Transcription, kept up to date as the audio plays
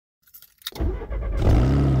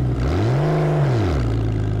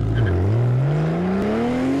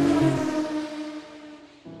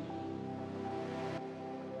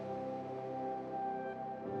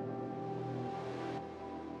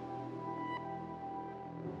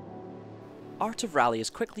Art of Rally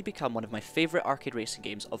has quickly become one of my favourite arcade racing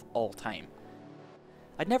games of all time.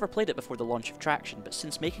 I'd never played it before the launch of Traxion, but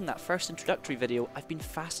since making that first introductory video, I've been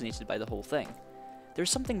fascinated by the whole thing.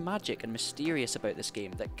 There's something magic and mysterious about this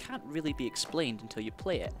game that can't really be explained until you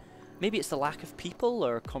play it. Maybe it's the lack of people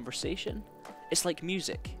or conversation? It's like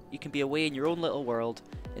music. You can be away in your own little world,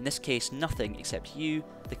 in this case nothing except you,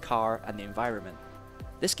 the car and the environment.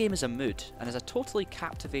 This game is a mood and has a totally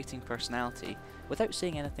captivating personality without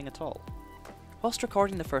saying anything at all. Whilst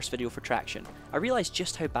recording the first video for Traxion, I realised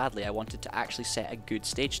just how badly I wanted to actually set a good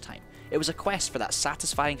stage time. It was a quest for that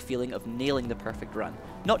satisfying feeling of nailing the perfect run,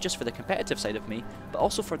 not just for the competitive side of me, but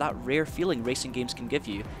also for that rare feeling racing games can give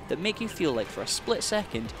you that make you feel like for a split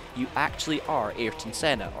second you actually are Ayrton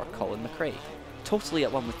Senna or Colin McRae, totally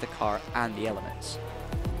at one with the car and the elements.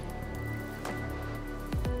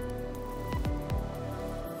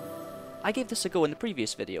 I gave this a go in the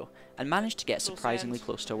previous video, and managed to get surprisingly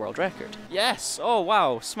close to a world record. Yes! Oh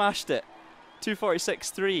wow, smashed it!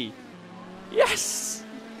 246.3. Yes!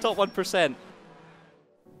 Top 1%.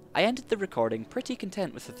 I ended the recording pretty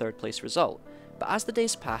content with the third place result, but as the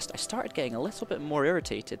days passed I started getting a little bit more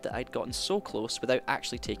irritated that I'd gotten so close without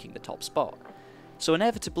actually taking the top spot. So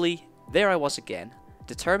inevitably, there I was again,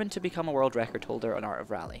 determined to become a world record holder on Art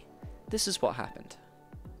of Rally. This is what happened.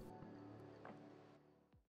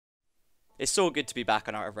 It's so good to be back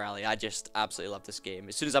on Art of Rally. I just absolutely love this game.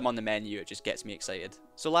 As soon as I'm on the menu, it just gets me excited.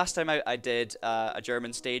 So last time out I did a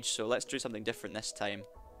German stage, so let's do something different this time.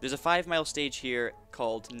 There's a 5-mile stage here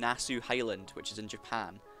called Nasu Highland, which is in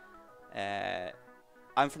Japan.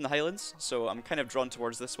 I'm from the Highlands, so I'm kind of drawn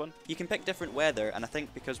towards this one. You can pick different weather, and I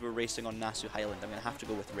think because we're racing on Nasu Highland, I'm going to have to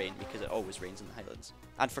go with rain, because it always rains in the Highlands.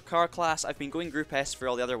 And for car class, I've been going Group S for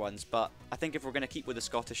all the other ones, but I think if we're going to keep with the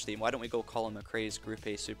Scottish theme, why don't we go Colin McRae's Group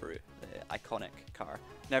A Subaru, the iconic car.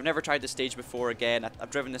 Now, I've never tried this stage before again. I've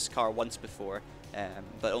driven this car once before,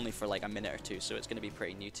 but only for like a minute or two, so it's going to be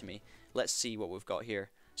pretty new to me. Let's see what we've got here.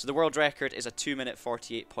 So the world record is a 2 minute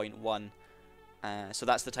 48.1, so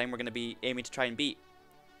that's the time we're going to be aiming to try and beat.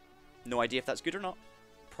 No idea if that's good or not.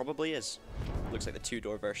 Probably is. Looks like the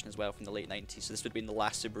two-door version as well from the late 90s, so this would have been the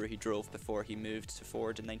last Subaru he drove before he moved to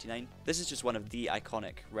Ford in 99. This is just one of the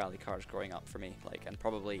iconic rally cars growing up for me, like, and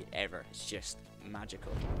probably ever. It's just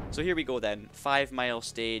magical. So here we go then. 5-mile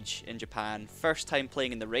stage in Japan. First time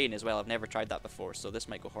playing in the rain as well. I've never tried that before, so this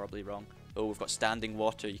might go horribly wrong. Oh, we've got standing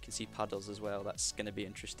water. You can see puddles as well. That's going to be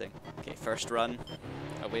interesting. Okay, first run.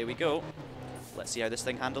 Away we go. Let's see how this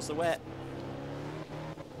thing handles the wet.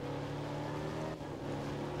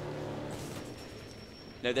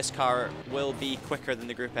 Now this car will be quicker than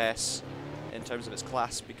the Group S in terms of its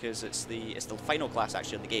class because it's the final class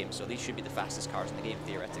actually in the game, so these should be the fastest cars in the game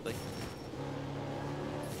theoretically.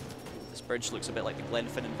 This bridge looks a bit like the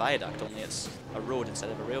Glenfinnan Viaduct, only it's a road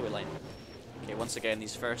instead of a railway line. Okay, once again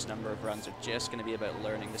these first number of runs are just going to be about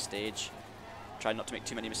learning the stage, trying not to make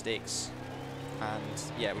too many mistakes, and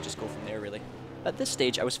yeah, we just go from there really. At this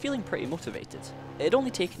stage I was feeling pretty motivated. It had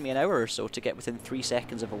only taken me an hour or so to get within 3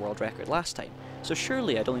 seconds of a world record last time, so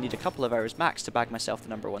surely I'd only need a couple of hours max to bag myself the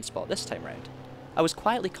 #1 spot this time round. I was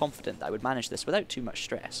quietly confident that I would manage this without too much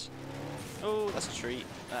stress. Oh, that's a tree.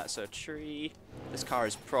 That's a tree. This car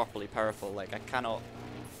is properly powerful, like I cannot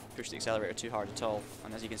push the accelerator too hard at all,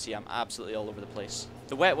 and as you can see I'm absolutely all over the place.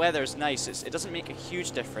 The wet weather is nice. It doesn't make a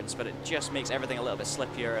huge difference, but it just makes everything a little bit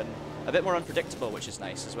slippier and a bit more unpredictable, which is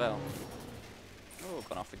nice as well. Oh,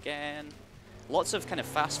 gone off again. Lots of kind of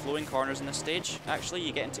fast-flowing corners in this stage. Actually,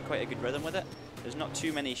 you get into quite a good rhythm with it. There's not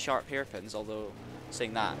too many sharp hairpins, although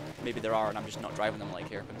saying that, maybe there are and I'm just not driving them like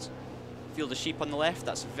hairpins. Field of sheep on the left,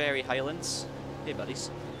 that's very Highlands. Hey, buddies.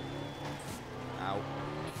 Ow.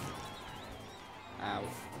 Ow.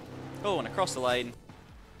 Oh, and across the line.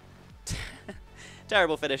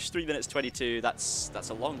 Terrible finish, 3 minutes 22. That's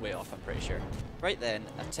a long way off, I'm pretty sure. Right then,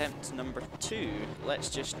 attempt number 2. Let's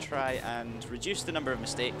just try and reduce the number of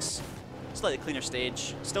mistakes. Slightly cleaner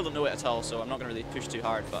stage. Still don't know it at all, so I'm not going to really push too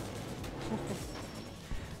hard, but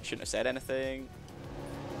shouldn't have said anything.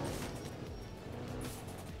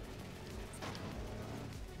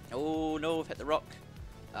 Oh no, I've hit the rock.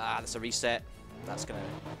 Ah, that's a reset. That's going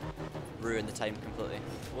to ruin the time completely.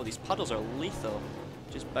 Oh, these puddles are lethal.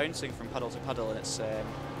 Just bouncing from puddle to puddle, and it's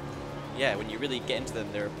yeah, when you really get into them,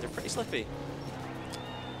 they're pretty slippy.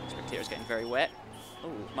 Spectator's getting very wet.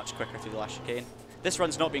 Oh, much quicker through the last chicane. This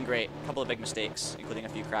run's not been great. A couple of big mistakes, including a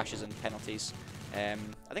few crashes and penalties. I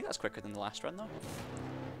think that's quicker than the last run though.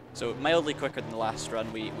 So mildly quicker than the last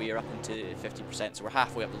run. We are up into 50%, so we're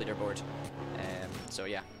halfway up the leaderboard. So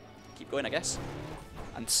yeah, keep going I guess.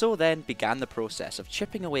 And so then began the process of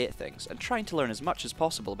chipping away at things and trying to learn as much as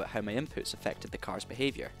possible about how my inputs affected the car's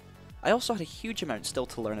behaviour. I also had a huge amount still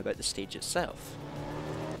to learn about the stage itself.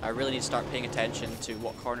 I really need to start paying attention to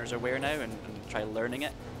what corners are where now and try learning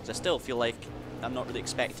it, because I still feel like I'm not really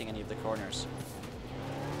expecting any of the corners.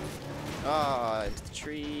 Ah, into the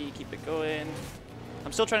tree, keep it going.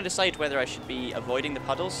 I'm still trying to decide whether I should be avoiding the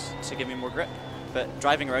puddles to give me more grip, but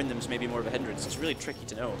driving around them is maybe more of a hindrance. It's really tricky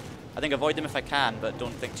to know. I think avoid them if I can, but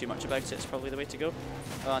don't think too much about it. It's probably the way to go.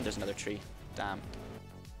 Oh, and there's another tree. Damn.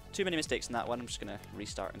 Too many mistakes in that one. I'm just going to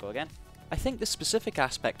restart and go again. I think the specific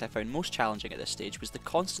aspect I found most challenging at this stage was the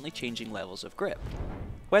constantly changing levels of grip.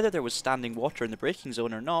 Whether there was standing water in the braking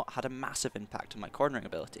zone or not had a massive impact on my cornering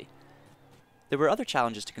ability. There were other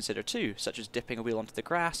challenges to consider too, such as dipping a wheel onto the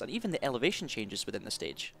grass and even the elevation changes within the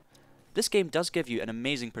stage. This game does give you an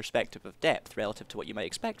amazing perspective of depth relative to what you might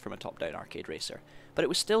expect from a top-down arcade racer, but it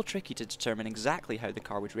was still tricky to determine exactly how the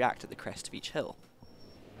car would react at the crest of each hill.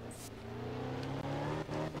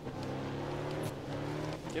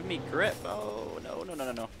 Give me grip! Oh, no, no, no,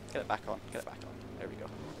 no, no. Get it back on, get it back on. There we go.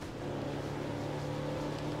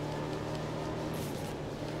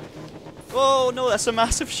 Oh no, that's a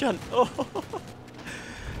massive shunt! Oh,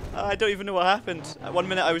 I don't even know what happened. At one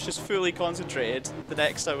minute I was just fully concentrated, the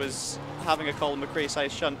next I was having a Colin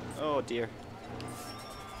McRae-sized shunt. Oh dear.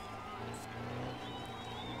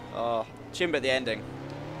 Oh, shame about the ending.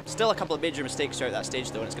 Still a couple of major mistakes throughout that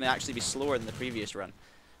stage though, and it's going to actually be slower than the previous run.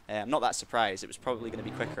 I'm not that surprised, it was probably going to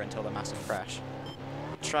be quicker until the massive crash.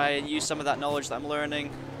 Try and use some of that knowledge that I'm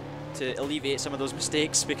learning to alleviate some of those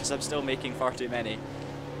mistakes, because I'm still making far too many.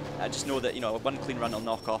 I just know that, you know, one clean run will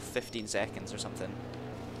knock off 15 seconds or something.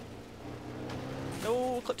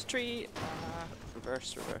 No, clipped a tree! Ah,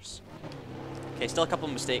 reverse, reverse. Okay, still a couple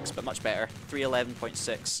of mistakes, but much better.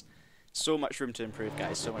 311.6. So much room to improve,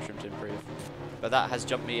 guys, so much room to improve. But that has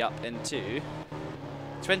jumped me up into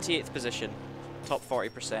 28th position. Top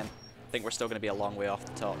 40%. I think we're still going to be a long way off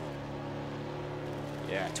the top.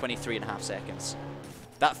 Yeah, 23.5 seconds.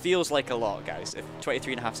 That feels like a lot, guys.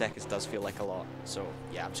 23.5 seconds does feel like a lot. So,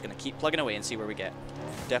 yeah, I'm just going to keep plugging away and see where we get.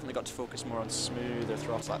 Definitely got to focus more on smoother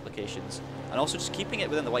throttle applications. And also just keeping it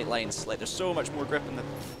within the white lines. Like, there's so much more grip in the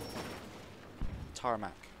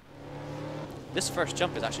tarmac. This first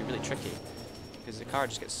jump is actually really tricky, because the car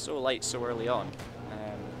just gets so light so early on.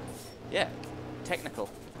 Yeah, technical.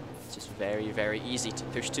 It's just very, very easy to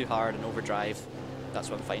push too hard and overdrive. That's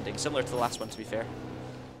what I'm finding. Similar to the last one, to be fair.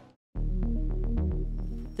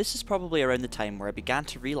 This is probably around the time where I began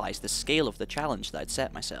to realise the scale of the challenge that I'd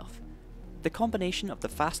set myself. The combination of the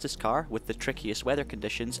fastest car with the trickiest weather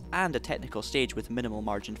conditions and a technical stage with minimal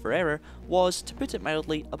margin for error was, to put it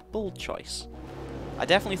mildly, a bold choice. I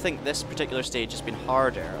definitely think this particular stage has been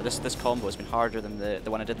harder, or this combo has been harder than the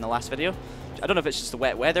one I did in the last video. I don't know if it's just the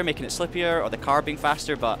wet weather making it slippier or the car being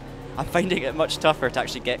faster, but I'm finding it much tougher to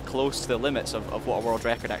actually get close to the limits of what a world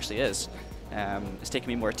record actually is. It's taken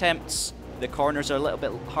me more attempts, the corners are a little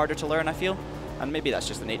bit harder to learn, I feel, and maybe that's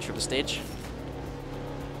just the nature of the stage.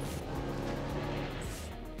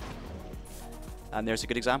 And there's a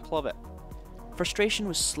good example of it. Frustration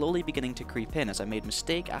was slowly beginning to creep in as I made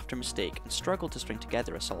mistake after mistake and struggled to string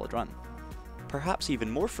together a solid run. Perhaps even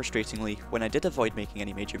more frustratingly, when I did avoid making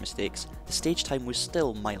any major mistakes, the stage time was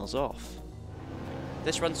still miles off.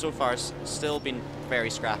 This run so far has still been very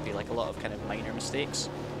scrappy, like a lot of kind of minor mistakes,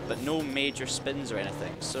 but no major spins or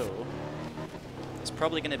anything, so it's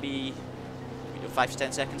probably going to be 5 to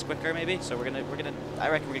 10 seconds quicker maybe, so I reckon we're going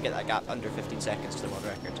to get that gap under 15 seconds to the world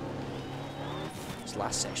record. This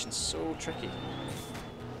last section's so tricky.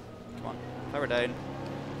 Come on, power down.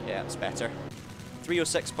 Yeah, that's better.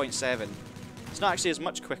 306.7. It's not actually as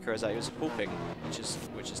much quicker as I was hoping,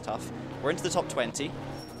 which is tough. We're into the top 20.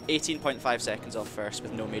 18.5 seconds off first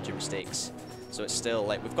with no major mistakes. So it's still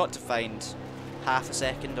like we've got to find half a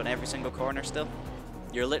second on every single corner still.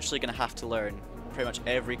 You're literally going to have to learn pretty much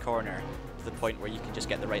every corner to the point where you can just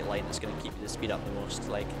get the right line that's going to keep you the speed up the most.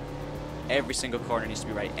 Like, every single corner needs to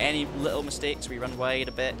be right. Any little mistakes where you run wide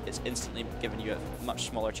a bit, it's instantly giving you a much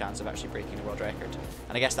smaller chance of actually breaking the world record.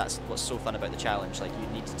 And I guess that's what's so fun about the challenge, like you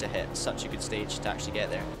needed to hit such a good stage to actually get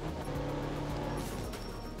there.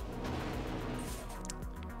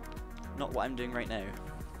 Not what I'm doing right now.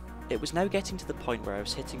 It was now getting to the point where I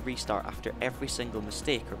was hitting restart after every single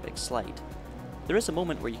mistake or big slide. There is a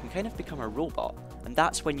moment where you can kind of become a robot, and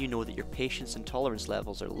that's when you know that your patience and tolerance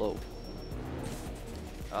levels are low.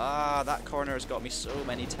 Ah, that corner has got me so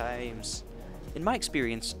many times. In my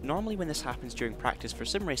experience, normally when this happens during practice for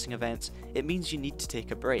sim racing events, it means you need to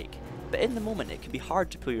take a break. But in the moment it can be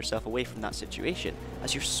hard to pull yourself away from that situation,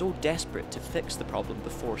 as you're so desperate to fix the problem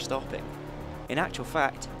before stopping. In actual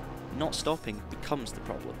fact, not stopping becomes the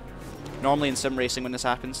problem. Normally in sim racing when this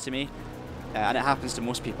happens to me, and it happens to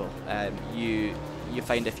most people. You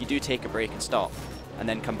find if you do take a break and stop, and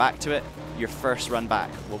then come back to it, your first run back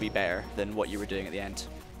will be better than what you were doing at the end,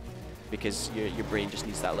 because your brain just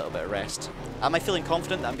needs that little bit of rest. Am I feeling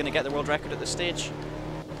confident that I'm going to get the world record at this stage?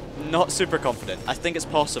 Not super confident. I think it's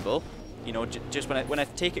possible. You know, just when I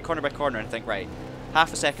take it corner by corner and think, right,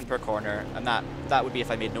 half a second per corner, and that would be if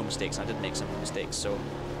I made no mistakes, and I did make some mistakes. So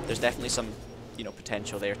there's definitely some, you know,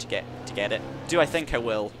 potential there to get it. Do I think I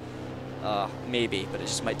will? Maybe, but it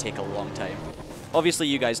just might take a long time. Obviously,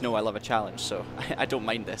 you guys know I love a challenge, so I don't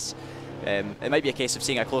mind this. It might be a case of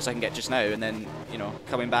seeing how close I can get just now, and then, you know,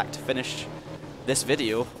 coming back to finish this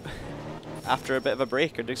video after a bit of a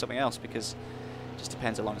break or doing something else, because it just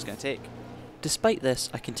depends how long it's going to take. Despite this,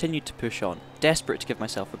 I continued to push on, desperate to give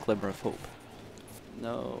myself a glimmer of hope.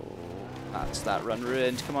 No, that's that run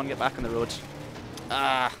ruined. Come on, get back on the road.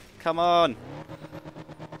 Ah, come on.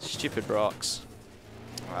 Stupid rocks.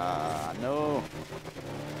 Ah, no.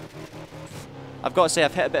 I've got to say,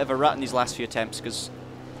 I've hit a bit of a rut in these last few attempts, because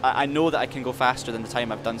I know that I can go faster than the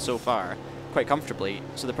time I've done so far, quite comfortably.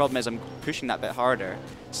 So the problem is I'm pushing that bit harder,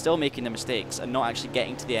 still making the mistakes, and not actually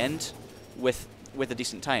getting to the end with a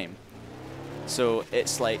decent time. So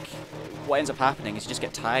it's like, what ends up happening is you just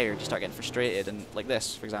get tired, you start getting frustrated, and like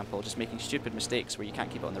this, for example, just making stupid mistakes where you can't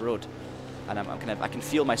keep it on the road. And I can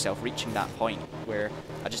feel myself reaching that point where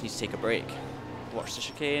I just need to take a break. Watch the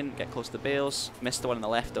chicane, get close to the bales. Missed the one on the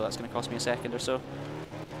left though, that's going to cost me a second or so.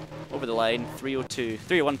 Over the line, 302,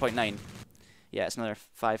 301.9. Yeah, it's another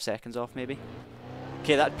 5 seconds off maybe.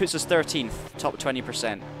 Okay, that puts us 13th, top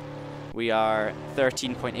 20%. We are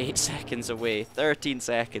 13.8 seconds away. 13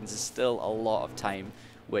 seconds is still a lot of time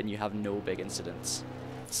when you have no big incidents.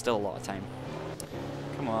 It's still a lot of time.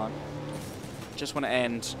 Come on. Just want to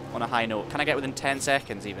end on a high note. Can I get within 10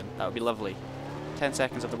 seconds even? That would be lovely. 10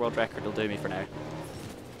 seconds of the world record will do me for now.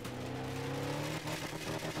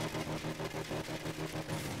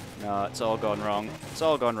 No, it's all gone wrong. It's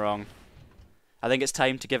all gone wrong. I think it's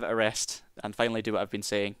time to give it a rest and finally do what I've been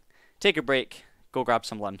saying. Take a break, go grab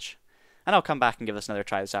some lunch, and I'll come back and give this another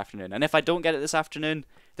try this afternoon. And if I don't get it this afternoon,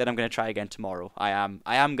 then I'm going to try again tomorrow. I am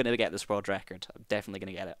going to get this world record. I'm definitely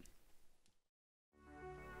going to get it.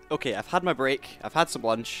 Okay, I've had my break, I've had some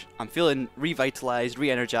lunch, I'm feeling revitalized,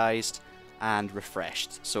 re-energized, and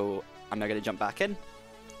refreshed. So I'm now going to jump back in.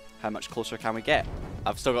 How much closer can we get?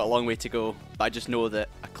 I've still got a long way to go, but I just know that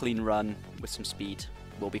a clean run with some speed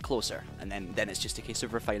will be closer, and then it's just a case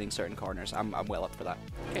of refining certain corners. I'm well up for that.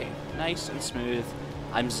 Okay, nice and smooth.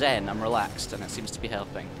 I'm zen, I'm relaxed, and it seems to be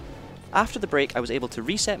helping. After the break, I was able to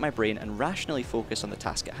reset my brain and rationally focus on the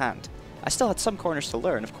task at hand. I still had some corners to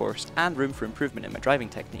learn, of course, and room for improvement in my driving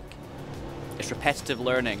technique. It's repetitive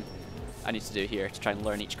learning I need to do here to try and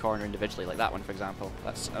learn each corner individually, like that one for example.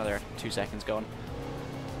 That's another 2 seconds gone.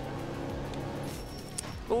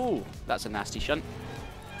 Oh, that's a nasty shunt.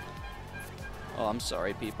 Oh, I'm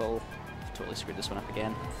sorry people. I've totally screwed this one up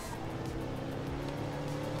again.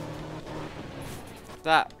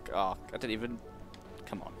 Oh, I didn't even...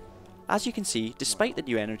 Come on. As you can see, despite the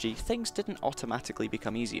new energy, things didn't automatically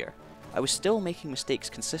become easier. I was still making mistakes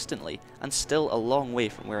consistently, and still a long way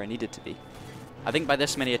from where I needed to be. I think by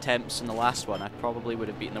this many attempts in the last one, I probably would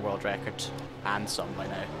have beaten the world record, and some by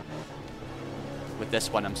now. With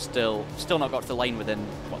this one, I'm still not got to the line within,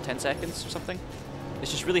 what, 10 seconds or something?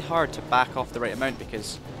 It's just really hard to back off the right amount,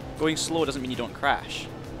 because going slow doesn't mean you don't crash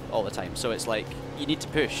all the time. So it's like, you need to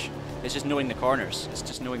push. It's just knowing the corners. It's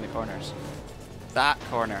just knowing the corners. That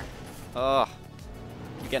corner. Oh,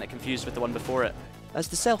 you're getting it confused with the one before it. As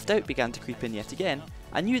the self-doubt began to creep in yet again,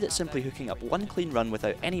 I knew that simply hooking up one clean run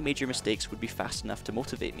without any major mistakes would be fast enough to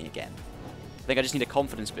motivate me again. I think I just need a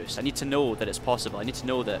confidence boost. I need to know that it's possible. I need to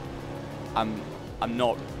know that I'm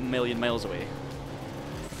not a million miles away.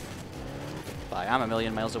 But I am a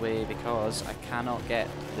million miles away because I cannot get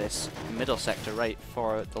this middle sector right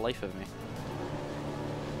for the life of me.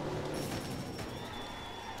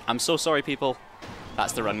 I'm so sorry people.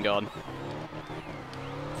 That's the run gone.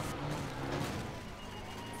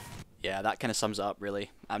 Yeah, that kind of sums it up really.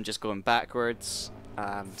 I'm just going backwards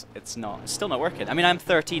and it's still not working. I mean, I'm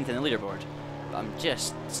 13th in the leaderboard, but I'm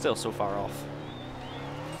just still so far off.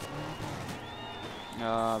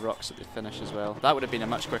 Rocks at the finish as well. That would have been a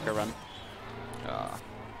much quicker run.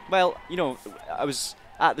 Well, you know, I was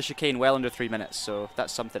at the chicane well under 3 minutes, so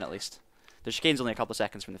that's something at least. The chicane's only a couple of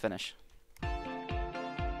seconds from the finish.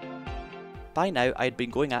 By now, I had been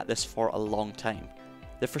going at this for a long time.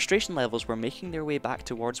 The frustration levels were making their way back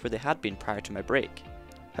towards where they had been prior to my break.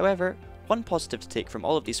 However, one positive to take from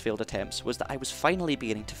all of these failed attempts was that I was finally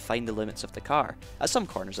beginning to find the limits of the car, at some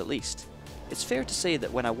corners at least. it's fair to say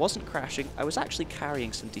that when I wasn't crashing, I was actually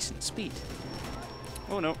carrying some decent speed.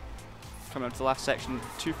 Oh no. Coming up to the last section,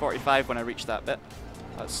 2:45 when I reach that bit.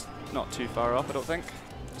 That's not too far off, I don't think.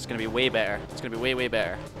 It's going to be way better. It's going to be way, way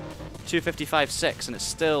better. 2:55.6, and it's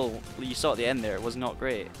still, you saw at the end there, it was not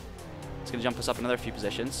great. It's going to jump us up another few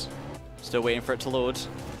positions. Still waiting for it to load.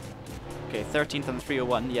 Okay, 13th on the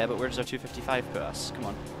 3:01, yeah, but where does our 2:55 put us? Come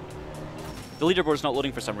on. The leaderboard's not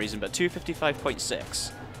loading for some reason, but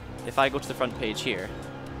 2:55.6, if I go to the front page here,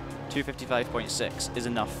 2:55.6 is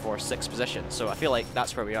enough for 6th position, so I feel like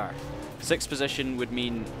that's where we are. 6th position would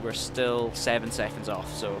mean we're still 7 seconds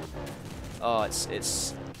off, so oh,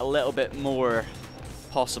 it's a little bit more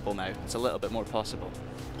possible now. It's a little bit more possible.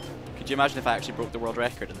 Could you imagine if I actually broke the world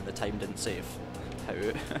record and then the time didn't save? How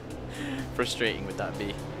frustrating would that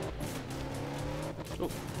be?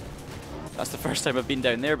 Oh, that's the first time I've been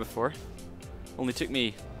down there before. Only took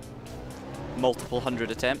me multiple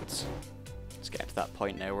hundred attempts. Let's get to that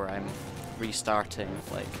point now where I'm restarting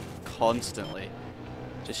like constantly.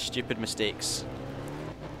 Just stupid mistakes.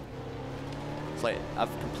 It's like I've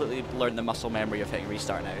completely learned the muscle memory of hitting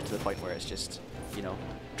restart now to the point where it's just, you know,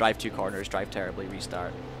 drive 2 corners, drive terribly,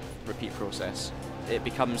 restart, repeat process. It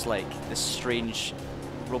becomes like this strange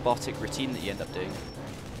robotic routine that you end up doing.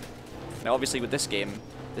 Now obviously with this game,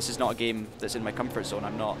 this is not a game that's in my comfort zone.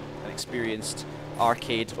 I'm not an experienced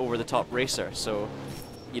arcade over-the-top racer, so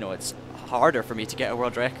you know it's harder for me to get a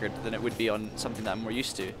world record than it would be on something that I'm more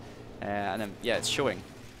used to. And then, yeah, it's showing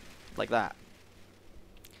like that.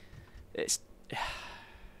 It's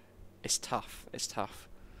tough. It's tough.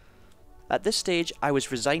 At this stage, I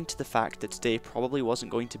was resigned to the fact that today probably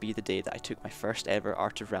wasn't going to be the day that I took my first ever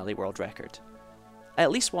Art of Rally world record. I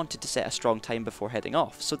at least wanted to set a strong time before heading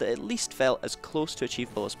off, so that it at least felt as close to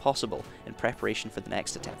achievable as possible in preparation for the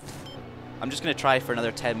next attempt. I'm just going to try for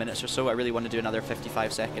another 10 minutes or so. I really want to do another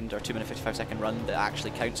 55-second or 2-minute 55-second run that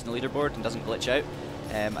actually counts in the leaderboard and doesn't glitch out.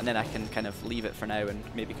 And then I can kind of leave it for now and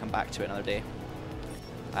maybe come back to it another day.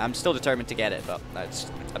 I'm still determined to get it, but I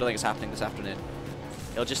don't think it's happening this afternoon.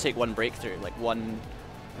 It'll just take one breakthrough, like one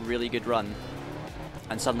really good run,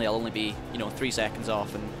 and suddenly I'll only be, you know, 3 seconds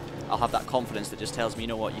off, and I'll have that confidence that just tells me, you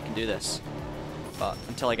know what, you can do this. But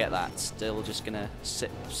until I get that, it's still just gonna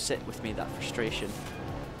sit with me, that frustration.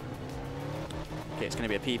 Okay, it's gonna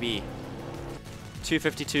be a PB.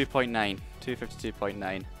 252.9.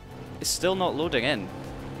 252.9. It's still not loading in,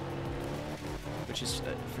 which is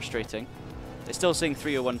frustrating. It's still saying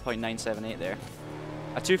 301.978 there.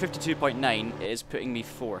 A 252.9 is putting me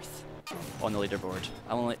 4th on the leaderboard.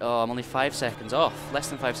 I'm only 5 seconds off. Less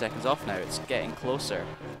than 5 seconds off now. It's getting closer.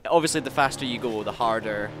 Obviously, the faster you go, the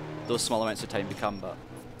harder those small amounts of time become. But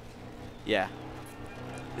yeah,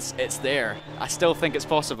 it's there. I still think it's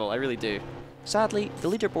possible. I really do. Sadly, the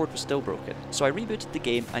leaderboard was still broken, so I rebooted the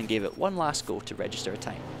game and gave it one last go to register a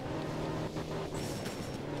time.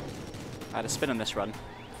 I had a spin on this run,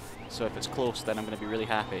 so if it's close then I'm going to be really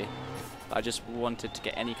happy. But I just wanted to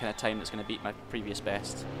get any kind of time that's going to beat my previous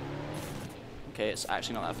best. Okay, it's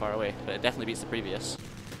actually not that far away, but it definitely beats the previous.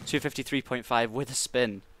 253.5 with a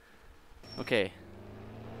spin. Okay.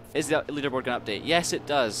 Is the leaderboard going to update? Yes, it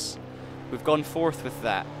does. We've gone 4th with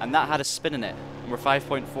that, and that had a spin in it, and we're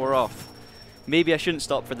 5.4 off. Maybe I shouldn't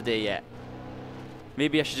stop for the day yet.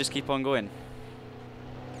 Maybe I should just keep on going.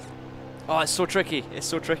 Oh, it's so tricky. It's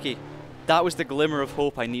so tricky. That was the glimmer of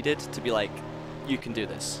hope I needed to be like, you can do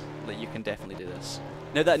this. Like, you can definitely do this.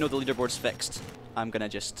 Now that I know the leaderboard's fixed, I'm gonna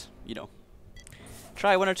just, you know,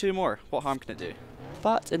 try 1 or 2 more. What harm can it do?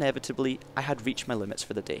 But inevitably, I had reached my limits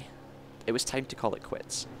for the day. It was time to call it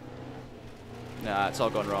quits. Nah, it's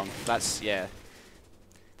all gone wrong. Yeah.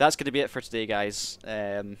 That's gonna be it for today, guys.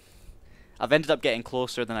 I've ended up getting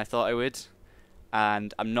closer than I thought I would,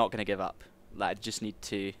 and I'm not gonna give up. I just need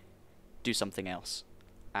to do something else.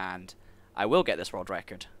 And I will get this world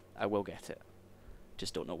record. I will get it.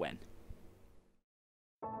 Just don't know when.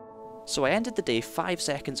 So I ended the day 5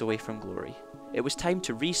 seconds away from glory. It was time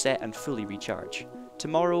to reset and fully recharge.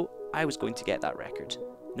 Tomorrow, I was going to get that record,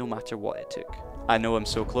 no matter what it took. I know I'm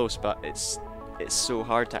so close, but it's so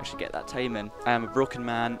hard to actually get that time in. I am a broken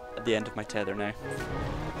man at the end of my tether now.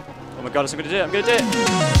 Oh my god, I'm gonna do it! I'm gonna do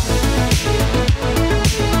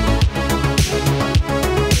it!